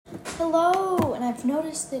Hello, and I've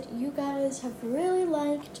noticed that you guys have really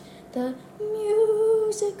liked the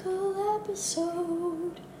musical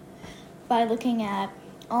episode. By looking at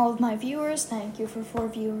all of my viewers, thank you for 4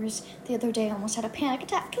 viewers. The other day I almost had a panic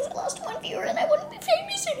attack because I lost 1 viewer and I wouldn't be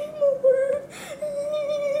famous anymore.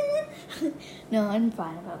 No, I'm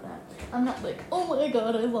fine about that. I'm not like, oh my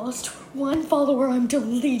god, I lost 1 follower, I'm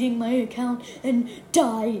deleting my account and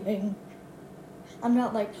dying. I'm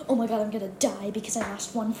not like, oh my god, I'm gonna die because I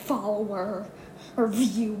lost 1 follower or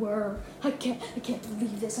viewer. I can't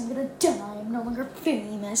believe this. I'm gonna die. I'm no longer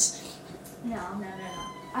famous. No.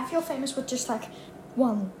 I feel famous with just like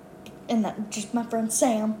 1, and that just my friend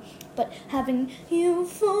Sam. But having you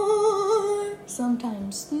 4,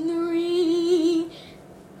 sometimes 3.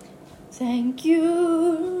 Thank you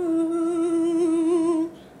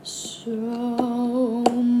so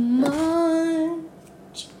much.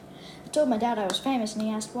 I told my dad I was famous, and he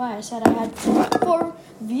asked why. I said I had 4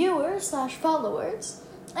 viewers/followers,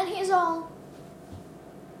 and he's all,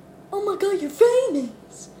 oh my god, you're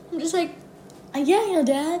famous. I'm just like, yeah,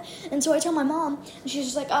 Dad. And so I tell my mom, and she's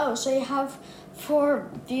just like, oh, so you have 4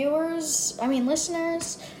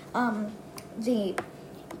 listeners,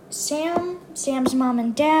 Sam's mom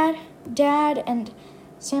and dad, and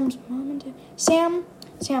Sam's mom and dad,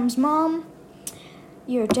 Sam's mom,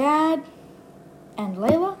 your dad, and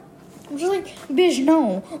Layla. I'm just like, bitch,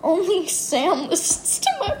 no, only Sam listens to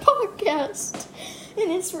my podcast.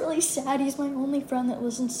 And it's really sad. He's my only friend that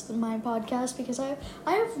listens to my podcast because I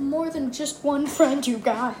have more than just 1 friend, you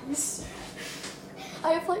guys.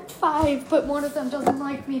 I have like 5, but one of them doesn't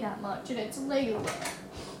like me that much, and it's Layla.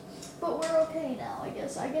 But we're okay now, I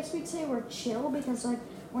guess. I guess we'd say we're chill because like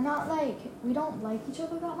we don't like each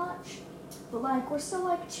other that much. But like we're still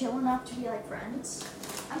like chill enough to be like friends.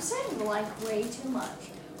 I'm saying like way too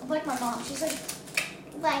much. Like my mom, she's like,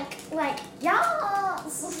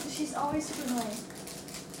 yes! She's always super annoying.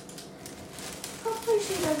 Hopefully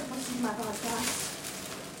she doesn't listen to my podcast.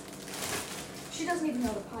 She doesn't even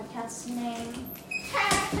know the podcast's name.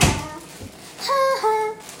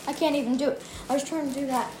 I can't even do it. I was trying to do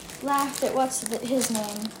that laugh at what's his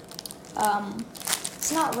name.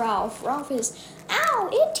 It's not Ralph. Ralph is, ow,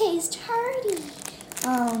 it tastes hearty.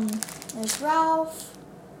 There's Ralph,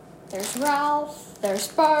 there's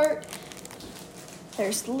Bart,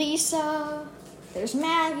 there's Lisa, there's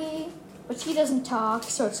Maggie, but she doesn't talk,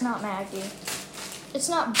 so it's not Maggie. It's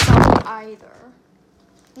not Bart either.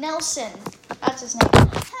 Nelson, that's his name.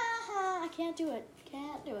 I can't do it.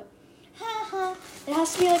 It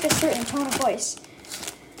has to be like a certain tone of voice.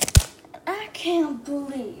 I can't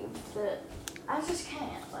believe that. I just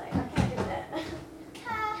can't. I can't do that.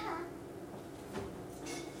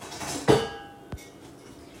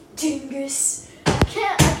 Dingus. I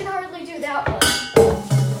can hardly do that one.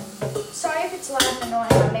 Sorry if it's loud and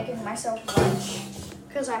annoying. I'm making myself lunch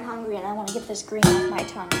because I'm hungry and I want to get this green off my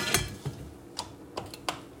tongue.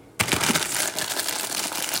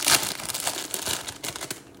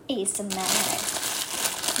 ASMR.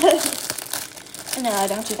 No, I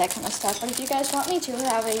don't do that kind of stuff. But if you guys want me to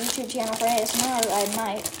have a YouTube channel for ASMR, I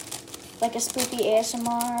might. Like a spooky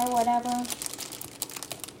ASMR or whatever.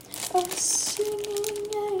 Oh, singing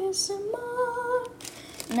ASMR.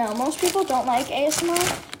 No, most people don't like ASMR,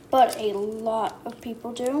 but a lot of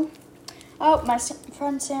people do. Oh, my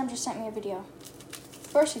friend Sam just sent me a video.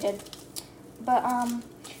 Of course he did. But, I'm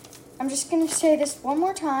just going to say this one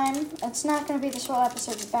more time. It's not going to be this whole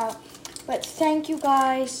episode's about. But thank you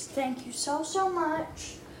guys. Thank you so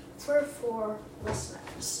much for 4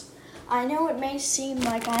 listeners. I know it may seem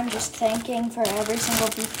like I'm just thanking for every single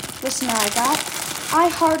listener I got. I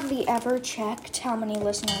hardly ever checked how many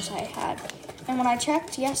listeners I had. And when I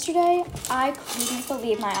checked yesterday, I couldn't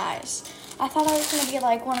believe my eyes. I thought I was going to be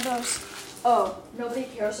like one of those, oh, nobody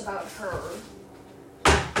cares about her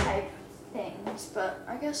type things, but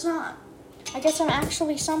I guess not. I guess I'm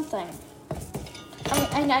actually something.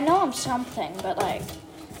 I know I'm something, but like,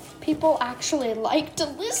 people actually like to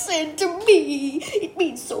listen to me. It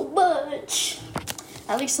means so much.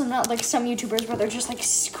 At least I'm not like some YouTubers where they're just like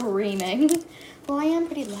screaming. Well, I am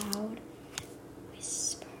pretty loud.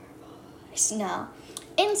 Whisper voice. No.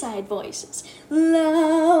 Inside voices.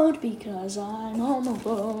 Loud because I'm home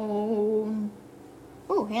alone.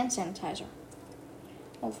 Ooh, hand sanitizer.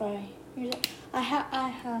 If I use it.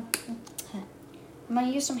 I'm gonna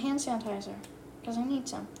use some hand sanitizer because I need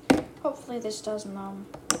some. Hopefully this doesn't,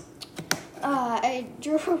 I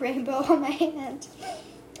drew a rainbow on my hand.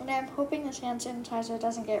 And I'm hoping this hand sanitizer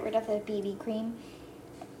doesn't get rid of the BB cream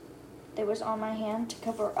that was on my hand to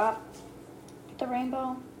cover up the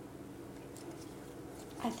rainbow.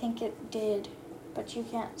 I think it did, but you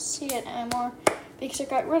can't see it anymore because I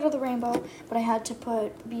got rid of the rainbow, but I had to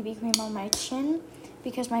put BB cream on my chin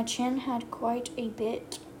because my chin had quite a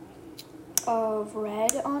bit of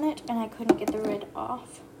red on it, and I couldn't get the red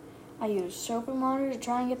off. I used soap and water to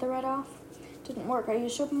try and get the red off. Didn't work. I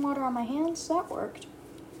used soap and water on my hands. That worked.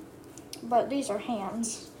 But these are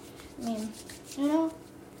hands. I mean, you know,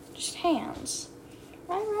 just hands.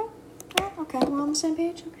 Right? Okay, we're on the same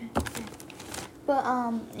page? Okay. But,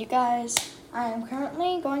 you guys, I am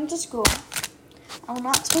currently going to school. I will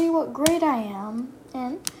not tell you what grade I am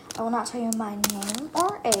in. I will not tell you my name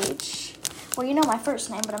or age. Well, you know my first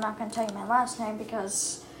name, but I'm not going to tell you my last name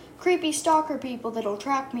because creepy stalker people that'll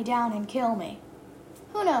track me down and kill me.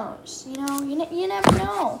 Who knows? You know, you never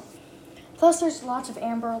know. Plus, there's lots of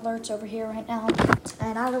Amber Alerts over here right now,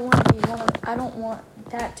 and I don't want to be I don't want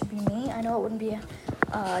that to be me. I know it wouldn't be a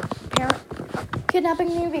parent kidnapping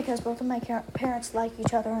me because both of my parents like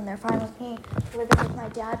each other and they're fine with me living with my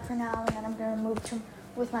dad for now, and then I'm gonna move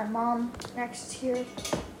with my mom next year.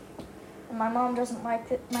 And my mom doesn't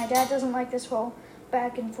like it. My dad doesn't like this whole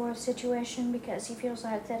back and forth situation because he feels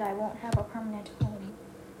like that I won't have a permanent home.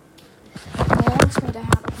 He wants me to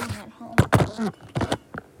have a permanent home.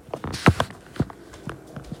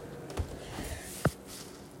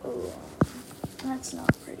 Ooh, that's not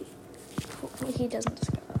pretty. Hopefully he doesn't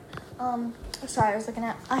discover. Sorry, I was looking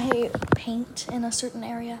at, I paint in a certain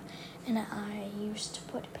area, and I used to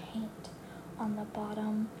put paint on the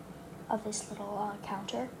bottom of this little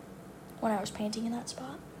counter when I was painting in that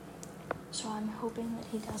spot. So I'm hoping that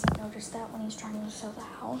he doesn't notice that when he's trying to sell the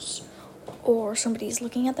house, or somebody's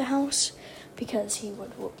looking at the house, because he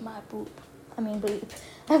would whoop my boop. I mean bleep.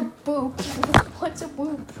 Boop. What's a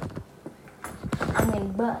boop? I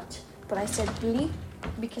mean butt. But I said bleep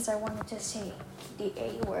because I wanted to say the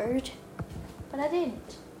A word. But I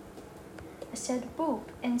didn't. I said boop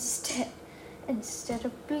instead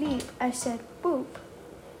of bleep. I said boop.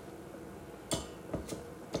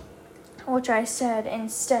 Which I said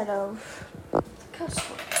instead of cuss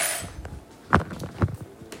words.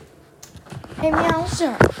 Hey,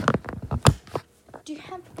 Meowser. Do you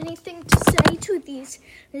have anything to say to these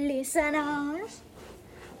listeners?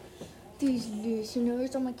 These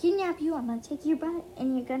listeners, I'm gonna kidnap you. I'm gonna take your butt,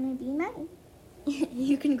 and you're gonna be mine.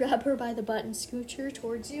 You can grab her by the butt and scooch her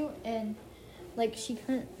towards you, and like she'll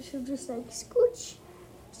just like scooch,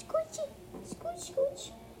 scoochy, scooch,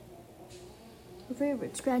 scooch. Her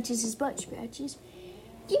favorite scratches his butt scratches.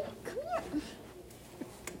 Yeah, come here.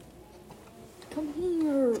 Come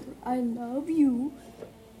here. I love you.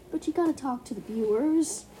 But you gotta talk to the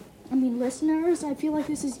viewers. I mean, listeners. I feel like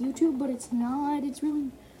this is YouTube, but it's not. It's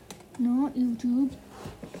really not YouTube.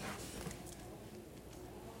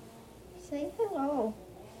 Say hello.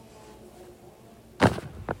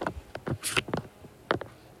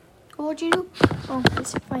 What'd you do? Oh,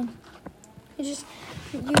 it's fine. You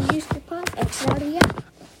used your paw, exit out of the app.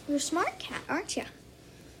 You're a smart cat, aren't you?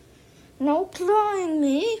 No clawing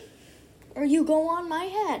me, or you go on my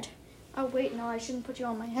head. Oh, wait, no, I shouldn't put you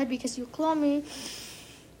on my head because you'll claw me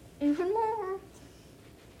even more.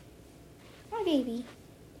 Hi, baby.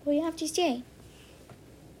 What do you have to say?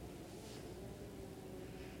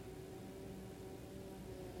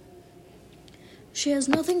 She has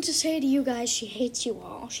nothing to say to you guys. She hates you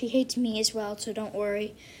all. She hates me as well, so don't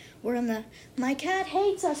worry. We're in the My Cat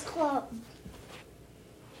Hates Us Club.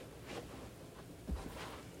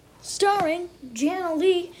 Starring Jana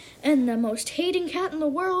Lee and the most hating cat in the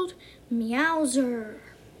world, Meowser.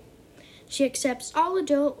 She accepts all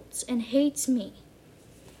adults and hates me.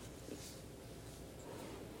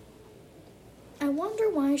 I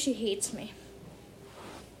wonder why she hates me.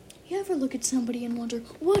 You ever look at somebody and wonder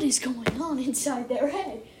what is going on inside their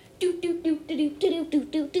head? Do do do do do do do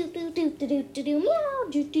do do do do do do do meow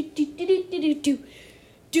do do do do do do do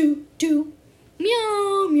do do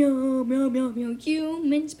meow meow meow meow meow.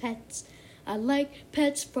 Humans pets. I like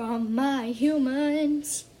pets from my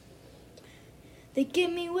humans. They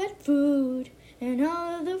give me wet food and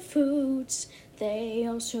all of the foods. They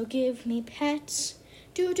also give me pets.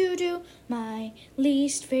 Do do do. My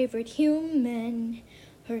least favorite human.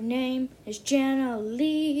 Her name is Jana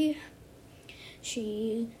Lee.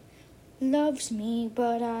 She loves me,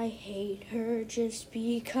 but I hate her just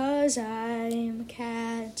because I'm a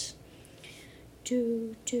cat.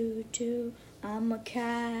 Do, do, do, I'm a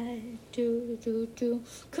cat. Do, do, do,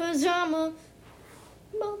 'cause I'm a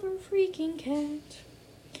mother freaking cat.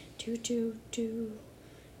 Do, do, do,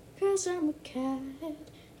 'cause I'm a cat.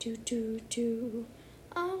 Do, do, do,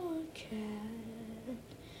 I'm a cat.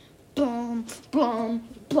 Bum, bum,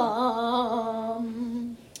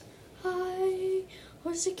 bum. I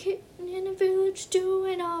was a kitten in a village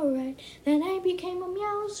doing alright. Then I became a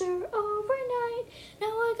meowser overnight. Now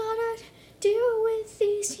I gotta deal with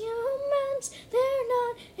these humans. They're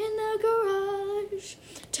not in the garage,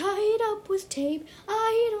 tied up with tape.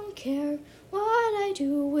 I don't care what I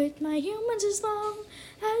do with my humans as long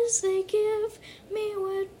as they give me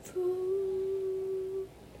wet food.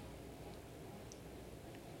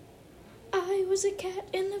 I was a cat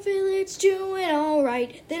in the village doing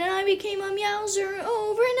alright. Then I became a meowser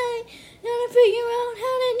overnight. Now to figure out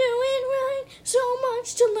how to do it right. So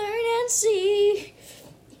much to learn and see.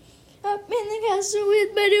 Up in the castle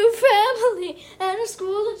with my new family. At a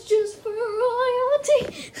school that's just for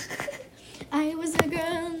royalty. I was a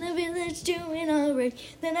girl in the village doing alright.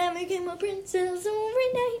 Then I became a princess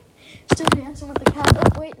overnight. Still dancing with the cat.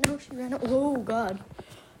 Oh, wait, no, she ran out. Oh, God.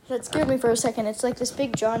 That scared me for a second. It's like this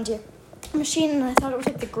big John Deere machine, and I thought it was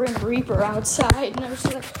like the Grim Reaper outside. And I was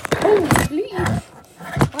like, oh, bleep.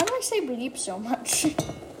 Why do I say bleep so much?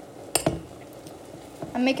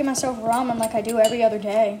 I'm making myself ramen like I do every other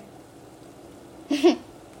day.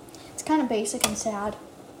 It's kind of basic and sad.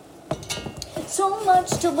 So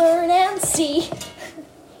much to learn and see.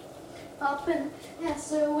 Up in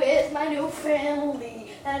Nessa with my new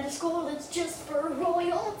family. At a school that's just for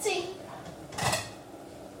royalty.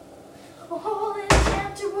 A whole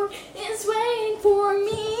enchanted world is waiting for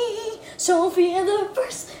me. Sophia the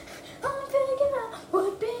first. I'm figuring out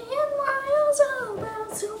what being royal's all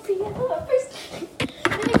about. Sophia the first.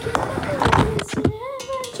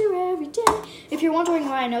 Every day. If you're wondering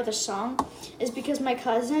why I know this song, is because my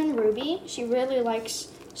cousin Ruby, she really likes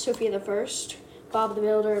Sophia the First, Bob the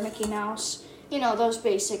Builder, Mickey Mouse, you know, those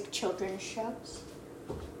basic children's shows.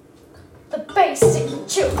 The basic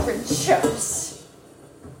children's shows.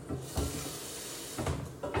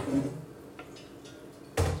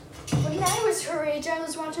 When I was her age, I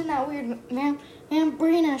was watching that weird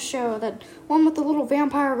Vampirina show, that one with the little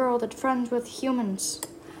vampire girl that's friends with humans.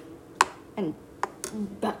 And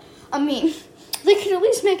I mean, they could at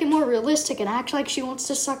least make it more realistic and act like she wants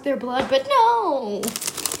to suck their blood, but no!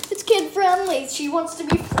 It's kid-friendly. She wants to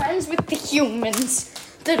be friends with the humans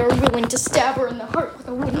that are willing to stab her in the heart with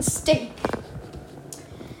a wooden stake.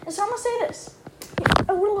 And so I'm gonna say this.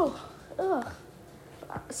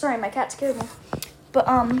 Sorry, my cat scared me. But,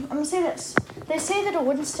 I'm gonna say this. They say that a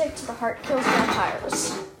wooden stake to the heart kills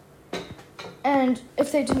vampires. And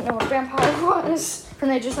if they didn't know what a vampire was,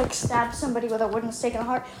 and they just, stabbed somebody with a wooden stake in the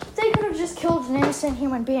heart, they could have just killed an innocent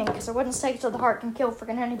human being, because a wooden stake to the heart can kill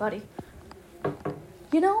freaking anybody.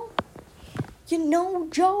 You know? You know,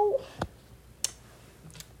 Joe?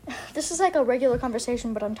 This is like a regular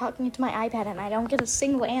conversation, but I'm talking into my iPad, and I don't get a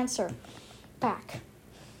single answer back.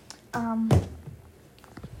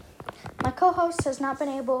 My co-host has not been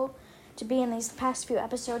able to be in these past few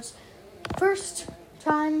episodes. First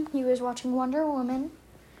time he was watching Wonder Woman,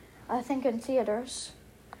 I think in theaters.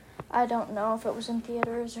 I don't know if it was in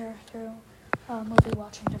theaters or through a movie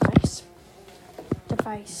watching device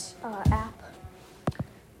app.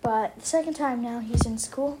 But the second time now, he's in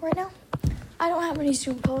school right now. I don't have any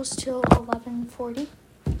Zoom calls till 11:40.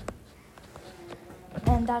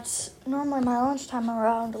 And that's normally my lunchtime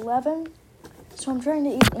around 11. So I'm trying to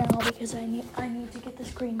eat now because I need to get this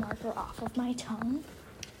green marker off of my tongue.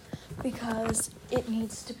 Because it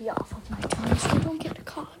needs to be off of my tongue so I don't get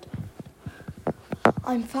caught.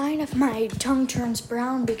 I'm fine if my tongue turns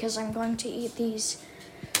brown because I'm going to eat these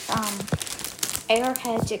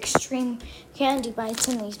Airheads Extreme Candy Bites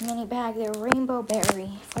in these mini bag. They're rainbow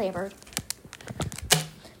berry flavored.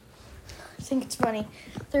 I think it's funny.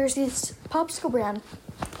 There's this popsicle brand,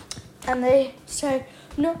 and they say,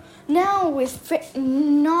 no, now with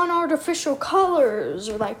non-artificial colors,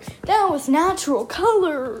 or now with natural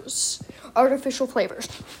colors, artificial flavors.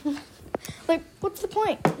 What's the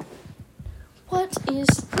point? What is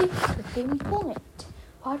the freaking point?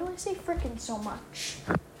 Why do I say frickin' so much?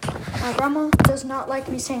 My grandma does not like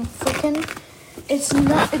me saying frickin'.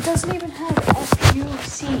 It doesn't even have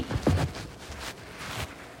F-U-C.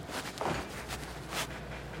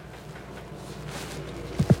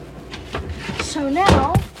 So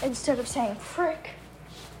now, instead of saying frick,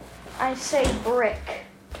 I say brick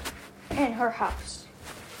in her house.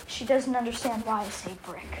 She doesn't understand why I say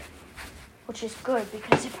brick, which is good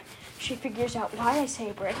because if she figures out why I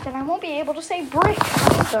say brick, then I won't be able to say brick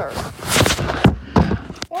either.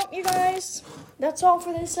 Well, you guys, that's all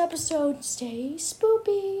for this episode. Stay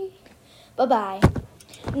spoopy. Bye-bye.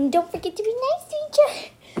 And don't forget to be nice to each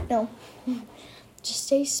other. No, just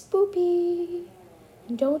stay spoopy.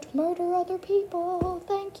 Don't murder other people.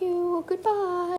 Thank you. Goodbye.